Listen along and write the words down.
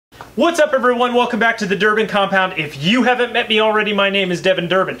What's up, everyone? Welcome back to the Durbin Compound. If you haven't met me already, my name is Devin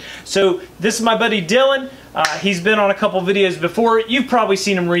Durbin. So this is my buddy Dylan. He's been on a couple videos before. You've probably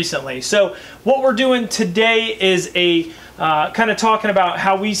seen him recently. So what we're doing today is a kind of talking about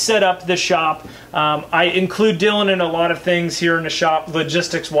how we set up the shop. I include Dylan in a lot of things here in the shop,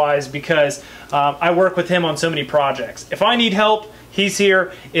 logistics-wise, because I work with him on so many projects. If I need help, he's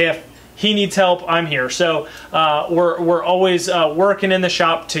here. If he needs help, I'm here. So we're always working in the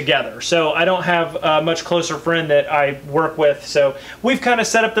shop together. So I don't have a much closer friend that I work with. So we've kind of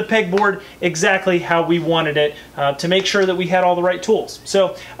set up the pegboard exactly how we wanted it to make sure that we had all the right tools.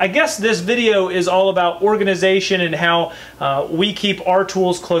 So I guess this video is all about organization and how we keep our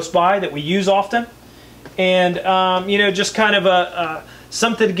tools close by that we use often. And you know, just kind of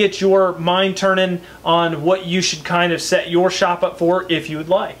something to get your mind turning on what you should kind of set your shop up for if you would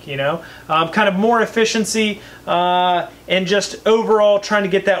like, you know. Kind of more efficiency and just overall trying to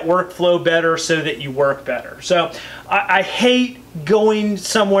get that workflow better so that you work better. So I hate going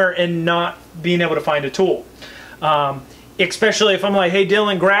somewhere and not being able to find a tool. Especially if I'm like, hey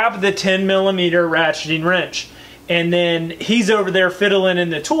Dylan, grab the 10mm ratcheting wrench. And then he's over there fiddling in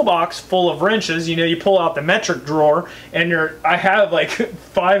the toolbox full of wrenches. You know, you pull out the metric drawer and I have like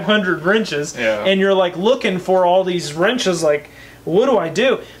 500 wrenches. Yeah. And you're like looking for all these wrenches, like, what do I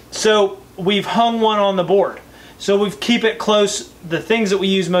do? So we've hung one on the board. So we keep it close. The things that we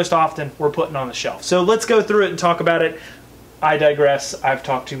use most often, we're putting on the shelf. So let's go through it and talk about it. I digress. I've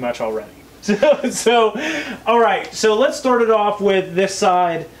talked too much already. All right. So let's start it off with this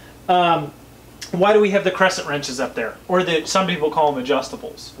side. Why do we have the crescent wrenches up there? Or some people call them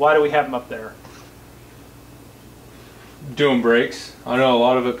adjustables. Why do we have them up there? Doing brakes. I know a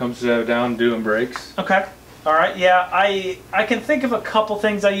lot of it comes down doing brakes. Okay. All right. Yeah, I can think of a couple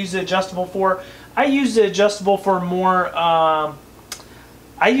things I use the adjustable for. I use the adjustable for more. I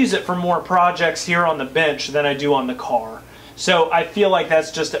use it for more projects here on the bench than I do on the car. So I feel like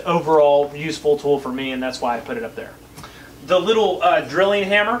that's just an overall useful tool for me, and that's why I put it up there. The little drilling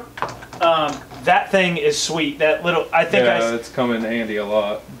hammer. That thing is sweet. That little, I think, it's come in handy a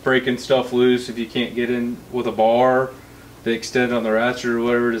lot. Breaking stuff loose if you can't get in with a bar, to extend on the ratchet or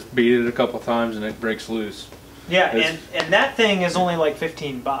whatever. Just beat it a couple times and it breaks loose. Yeah, and that thing is only like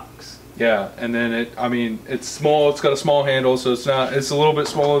 15 bucks. Yeah, and then I mean, it's small. It's got a small handle, so it's a little bit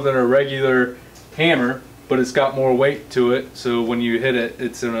smaller than a regular hammer, but it's got more weight to it. So when you hit it, you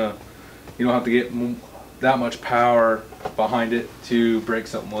don't have to get that much power behind it to break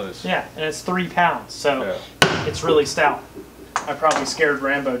something loose. Yeah, and it's 3 pounds, so it's really stout. I probably scared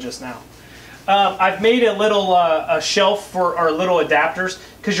Rambo just now. I've made a little a shelf for our little adapters,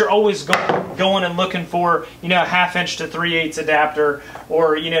 because you're always going and looking for, you know, a 1/2 inch to 3/8 adapter,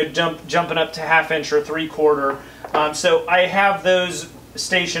 or, you know, jumping up to 1/2 inch or 3/4. So I have those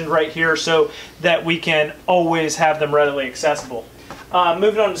stationed right here so that we can always have them readily accessible.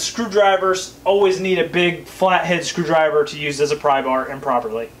 Moving on to screwdrivers, always need a big flathead screwdriver to use as a pry bar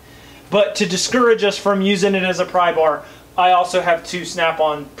improperly. But to discourage us from using it as a pry bar, I also have 2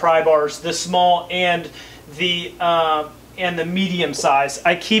 snap-on pry bars, the small and the medium size.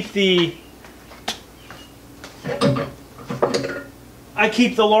 I keep the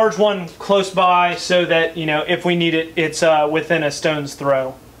large one close by so that, you know, if we need it, it's within a stone's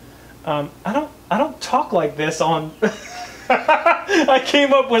throw. I don't talk like this on. I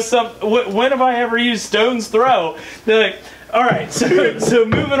came up with some. When have I ever used stone's throw? Like, all right, so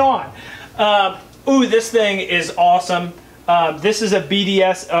moving on. Ooh, this thing is awesome. This is a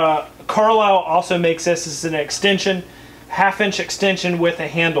BDS. Carlisle also makes this as an extension, 1/2 inch extension with a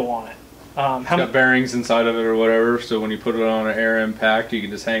handle on it. It's got bearings inside of it or whatever, so when you put it on an air impact, you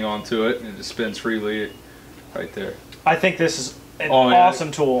can just hang on to it and it just spins freely right there. I think this is an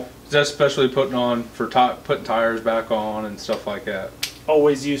awesome tool. Especially putting tires back on and stuff like that.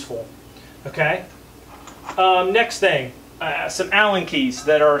 Always useful. Okay. Next thing, some Allen keys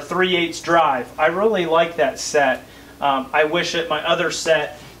that are 3/8 drive. I really like that set. I wish that my other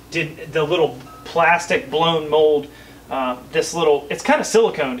set did the little plastic blown mold. It's kind of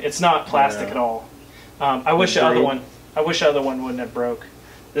silicone. It's not plastic at all. I wish the other one wouldn't have broke.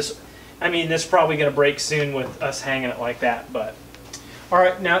 This is probably going to break soon with us hanging it like that, but. All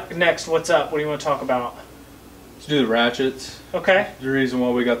right, now next, what's up? What do you want to talk about? Let's do the ratchets. Okay. The reason why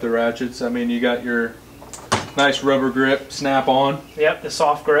we got the ratchets, I mean, you got your nice rubber grip snap-on. Yep, the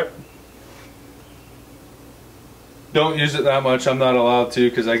soft grip. Don't use it that much. I'm not allowed to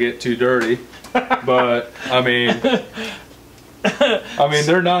because I get too dirty. But I mean,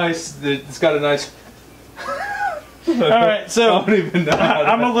 they're nice. It's got a nice. All right, so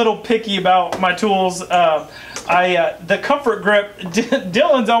I'm a little picky about my tools. the comfort grip,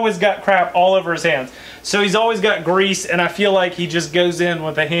 Dylan's always got crap all over his hands. So he's always got grease, and I feel like he just goes in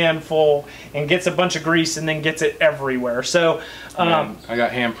with a handful and gets a bunch of grease and then gets it everywhere. So I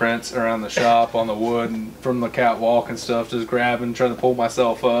got handprints around the shop on the wood and from the catwalk and stuff, just grabbing, trying to pull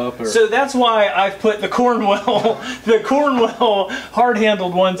myself up. So that's why I've put the Cornwell,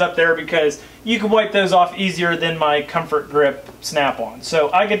 hard-handled ones up there, because you can wipe those off easier than my comfort grip snap-on.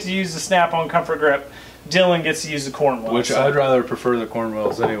 So I get to use the snap-on comfort grip. Dylan gets to use the Cornwell. Which I'd rather prefer the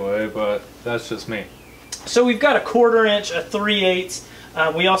Cornwells anyway, but that's just me. So we've got a 1/4 inch, a 3/8.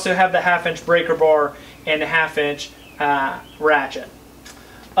 We also have the 1/2 inch breaker bar and a 1/2 inch ratchet.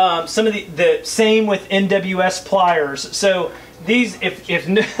 Some of the same with NWS pliers. So these, if you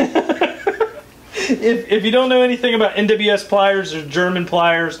don't know anything about NWS pliers, or German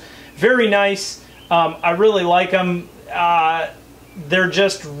pliers, very nice. I really like them. They're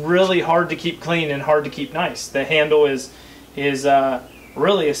just really hard to keep clean and hard to keep nice. The handle is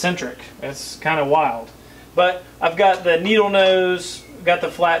really eccentric. It's kind of wild. But I've got the needle nose, got the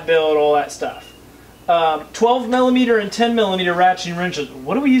flat billet, all that stuff. 12mm and 10mm ratcheting wrenches.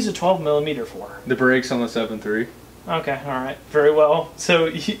 What do we use a 12mm for? The brakes on the 7.3. Okay, all right, very well. So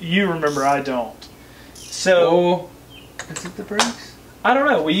you remember, I don't. So is it the brakes? I don't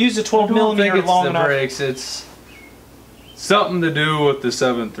know. We use a 12mm long enough. Brakes. It's something to do with the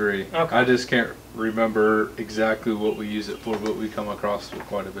 7.3. Okay. I just can't remember exactly what we use it for, but we come across it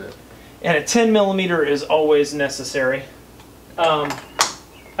quite a bit. And a 10mm is always necessary. I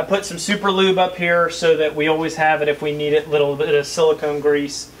put some super lube up here so that we always have it if we need it. Little bit of silicone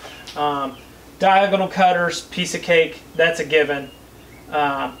grease. Diagonal cutters, piece of cake. That's a given.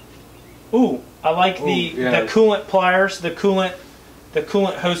 Ooh, I like the coolant pliers. The coolant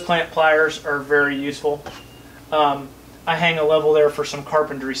hose clamp pliers are very useful. I hang a level there for some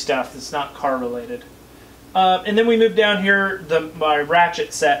carpentry stuff that's not car related. And then we move down here, my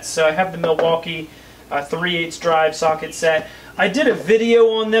ratchet sets. So I have the Milwaukee 3/8 drive socket set. I did a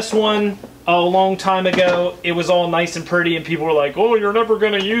video on this one a long time ago. It was all nice and pretty, and people were like, "Oh, you're never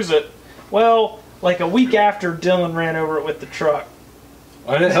going to use it." Well, like a week after, Dylan ran over it with the truck.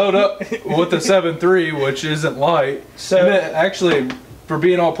 And it held up with the 7.3, which isn't light. So and it actually, for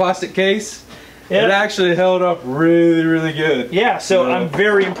being all plastic case, it actually held up really, really good. Yeah, so I'm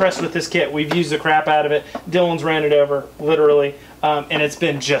very impressed with this kit. We've used the crap out of it. Dylan's ran it over, literally, and it's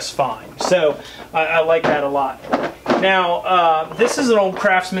been just fine. So I like that a lot. Now, this is an old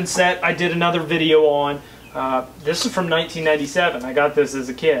Craftsman set I did another video on. This is from 1997. I got this as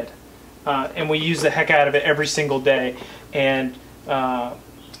a kid. And we use the heck out of it every single day. And I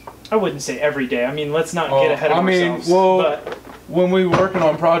wouldn't say every day. I mean, let's not get ahead of ourselves. But when we were working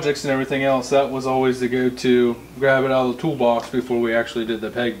on projects and everything else, that was always the go-to. Grab it out of the toolbox before we actually did the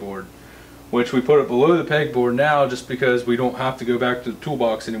pegboard, which we put it below the pegboard now just because we don't have to go back to the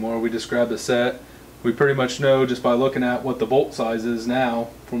toolbox anymore. We just grab the set. We pretty much know just by looking at what the bolt size is now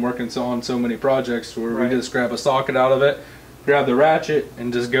from working on so many projects, where we just grab a socket out of it, grab the ratchet,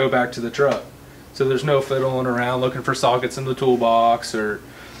 and just go back to the truck. So there's no fiddling around looking for sockets in the toolbox, or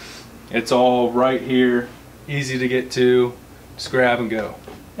it's all right here, easy to get to. Just grab and go.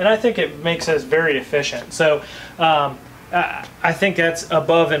 And I think it makes us very efficient. So I think that's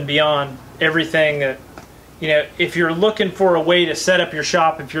above and beyond everything that, you know, if you're looking for a way to set up your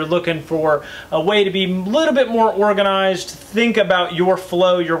shop, if you're looking for a way to be a little bit more organized, think about your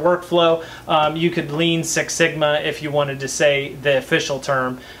flow, your workflow. You could lean Six Sigma if you wanted to say the official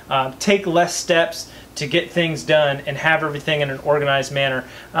term. Take less steps to get things done and have everything in an organized manner.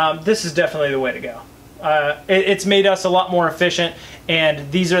 This is definitely the way to go. It's made us a lot more efficient,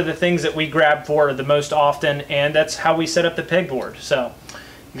 and these are the things that we grab for the most often, and that's how we set up the pegboard. So,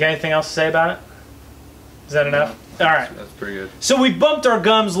 you got anything else to say about it? Is that enough? No, all right. That's pretty good. So we bumped our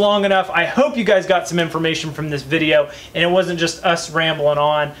gums long enough. I hope you guys got some information from this video, and it wasn't just us rambling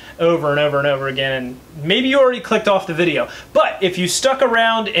on over and over and over again, and maybe you already clicked off the video. But if you stuck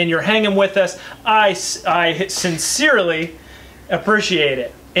around and you're hanging with us, I sincerely appreciate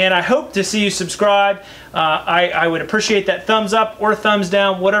it. And I hope to see you subscribe. I would appreciate that thumbs up or thumbs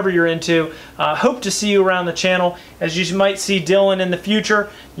down, whatever you're into. Hope to see you around the channel. As you might see Dylan in the future,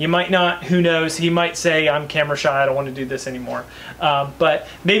 you might not, who knows. He might say, I'm camera shy, I don't want to do this anymore. But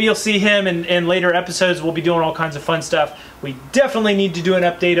maybe you'll see him in later episodes. We'll be doing all kinds of fun stuff. We definitely need to do an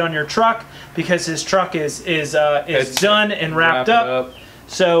update on your truck, because his truck is done and wrapped up.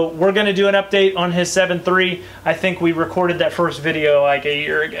 So we're going to do an update on his 7.3. I think we recorded that first video like a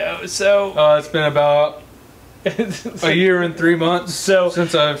year ago. So it's been about a year and 3 months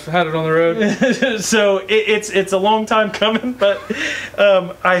since I've had it on the road. So it's a long time coming, but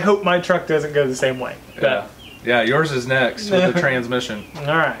I hope my truck doesn't go the same way. But Yeah, yours is next with the transmission. All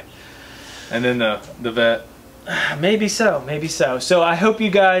right. And then the vet. Maybe so, maybe so. So I hope you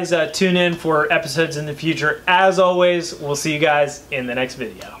guys tune in for episodes in the future. As always, we'll see you guys in the next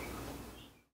video.